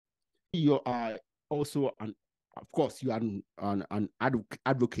you are also of course, you are an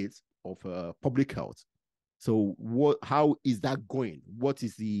advocate of public health. So how is that going?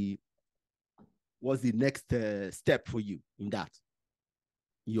 What's the next step for you in that?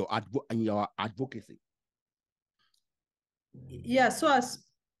 In your advocacy? Yeah, so as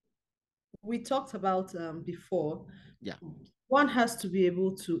we talked about before, yeah, one has to be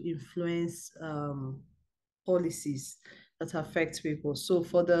able to influence policies that affect people. So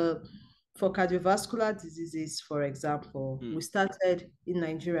for cardiovascular diseases, for example, we started in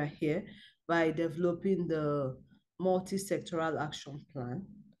Nigeria here by developing the multi-sectoral action plan.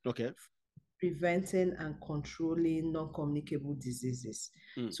 Okay. Preventing and controlling non-communicable diseases.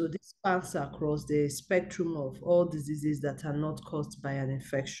 So this spans across the spectrum of all diseases that are not caused by an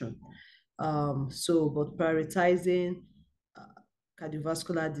infection. But prioritizing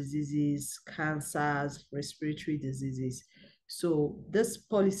cardiovascular diseases, cancers, respiratory diseases. So this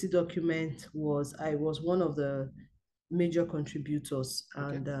policy document I was one of the major contributors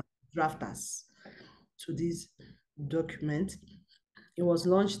and drafters to this document. It was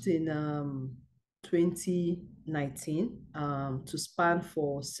launched in 2019 to span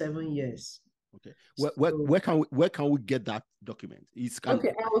for 7 years. Okay. Where can we get that document? Okay,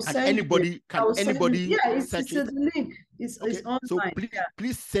 I will send anybody it's search a link. It's online. So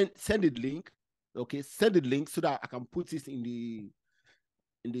please send the link. Okay, send the link so that I can put this in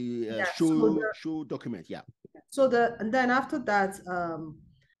the show document. Yeah. So and then after that,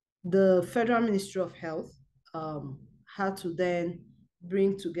 the Federal Ministry of Health had to then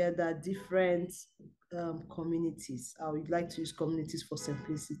bring together different communities. I would like to use communities for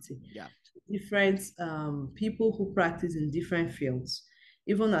simplicity. Yeah. Different people who practice in different fields,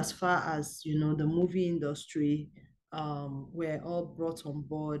 even as far as the movie industry, were all brought on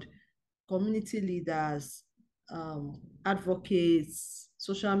board. Community leaders, advocates,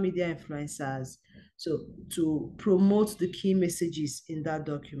 social media influencers, so to promote the key messages in that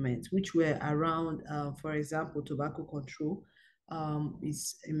document, which were around, for example, tobacco control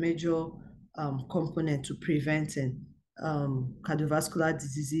is a major component to preventing cardiovascular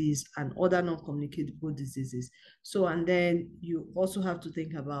diseases and other non-communicable diseases. So, and then you also have to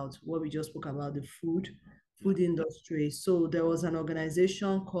think about what we just spoke about, the food industry. So there was an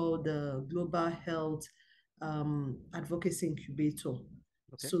organization called the Global Health Advocacy Incubator.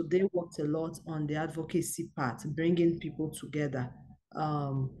 Okay. So they worked a lot on the advocacy part, bringing people together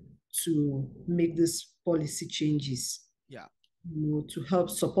to make these policy changes. Yeah. To help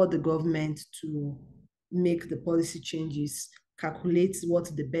support the government to make the policy changes, calculate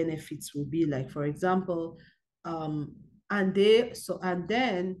what the benefits will be like, for example, and then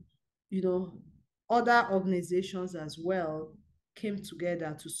other organizations as well came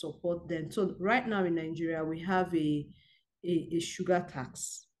together to support them. So right now in Nigeria, we have a sugar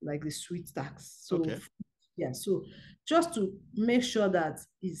tax, like the sweet tax. So yeah, so just to make sure that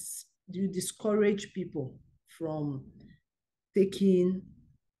you discourage people from taking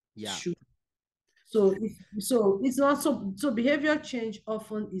sugar. So it's not so behavior change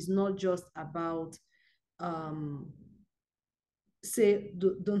often is not just about say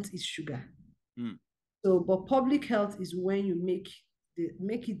don't eat sugar. So but public health is when you make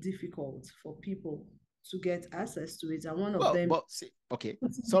it difficult for people to get access to it, and one of them. But see, okay,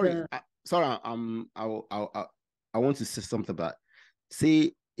 sorry, I want to say something about,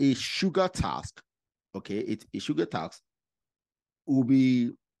 say, a sugar tax. Okay, a sugar tax will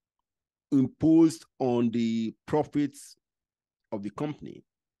be imposed on the profits of the company,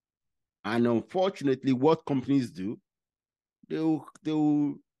 and unfortunately, what companies do, they will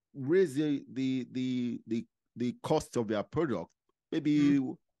raise the cost of their product, maybe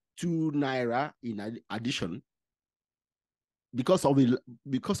 2 naira in addition, because of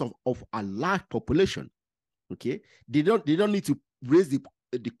a large population. Okay, they don't need to raise the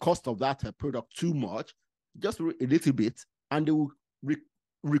cost of that product too much, just a little bit, and they will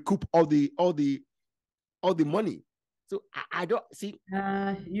recoup all the money. So I don't see.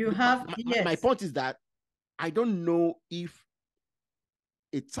 My point is that I don't know if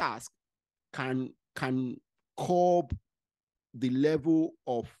a task can curb the level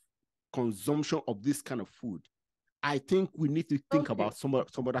of consumption of this kind of food. I think we need to think about some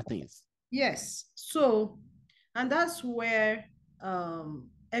other things. Yes. So, and that's where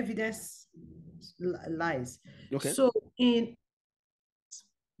evidence lies. Okay. So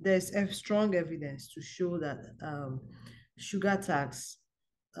there's a strong evidence to show that sugar tax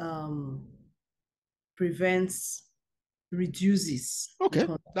reduces. Okay,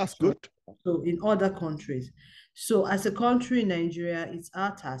 that's good. So in other countries. So as a country in Nigeria, it's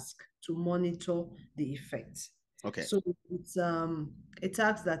our task to monitor the effects. Okay. So it's a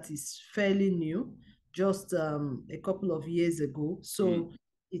tax that is fairly new, just a couple of years ago. So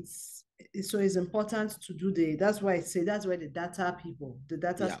it's important to do that's why I say that's where the data people, the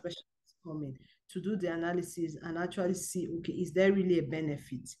data specialists come in to do the analysis and actually see, okay, is there really a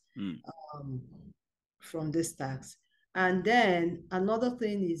benefit from this tax? And then another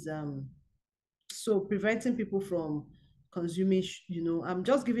thing is so preventing people from consuming, I'm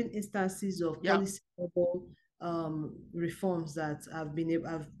just giving instances of policy level reforms that I've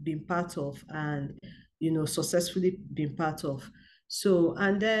been part of and successfully been part of. So,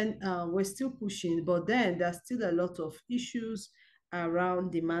 and then we're still pushing, but then there's still a lot of issues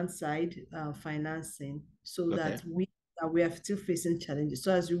around demand side financing, so that we are still facing challenges.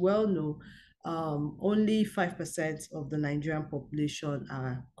 So as you well know, only 5% of the Nigerian population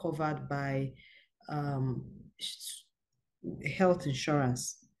are covered by health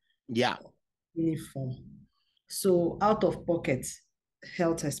insurance. Uniform. So out of pocket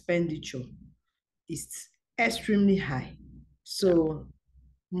health expenditure is extremely high. So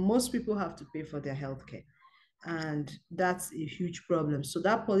most people have to pay for their healthcare, and that's a huge problem. So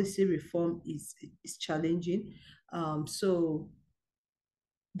that policy reform is challenging. So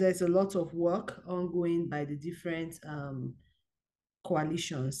there's a lot of work ongoing by the different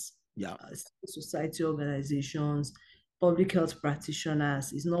coalitions, society organizations, public health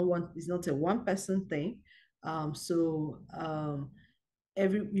practitioners. It's not a one-person thing.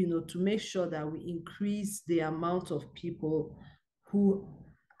 Every, to make sure that we increase the amount of people who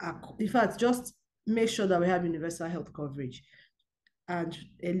are, in fact, just make sure that we have universal health coverage and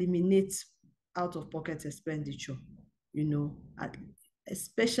eliminate out-of-pocket expenditure,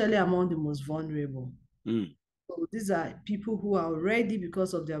 especially among the most vulnerable. So these are people who are already,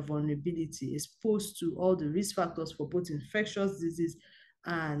 because of their vulnerability, exposed to all the risk factors for both infectious disease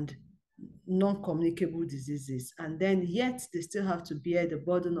and non-communicable diseases. And then yet they still have to bear the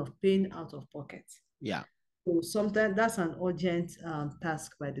burden of paying out of pocket. So sometimes that's an urgent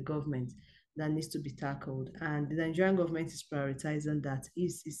task by the government that needs to be tackled. And the Nigerian government is prioritizing that.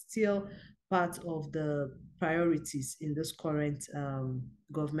 Is still part of the priorities in this current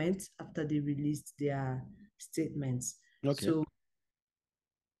government after they released their statements. So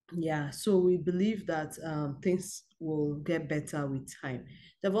so we believe that things will get better with time.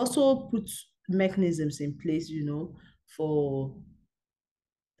 They've also put mechanisms in place,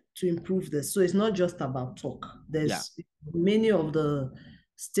 to improve this. So it's not just about talk. There's many of the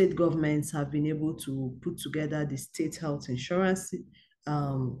state governments have been able to put together the state health insurance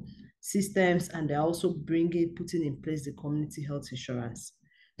systems, and they're also putting in place the community health insurance.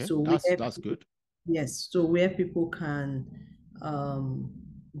 So that's good. Yes, so where people can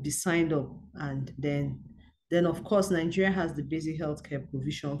be signed up, and then of course Nigeria has the basic healthcare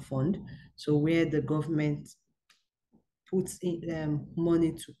provision fund, so where the government puts in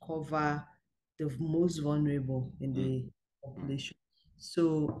money to cover the most vulnerable in the population.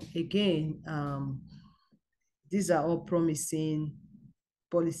 So again, these are all promising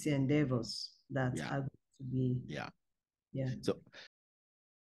policy endeavors that are going to be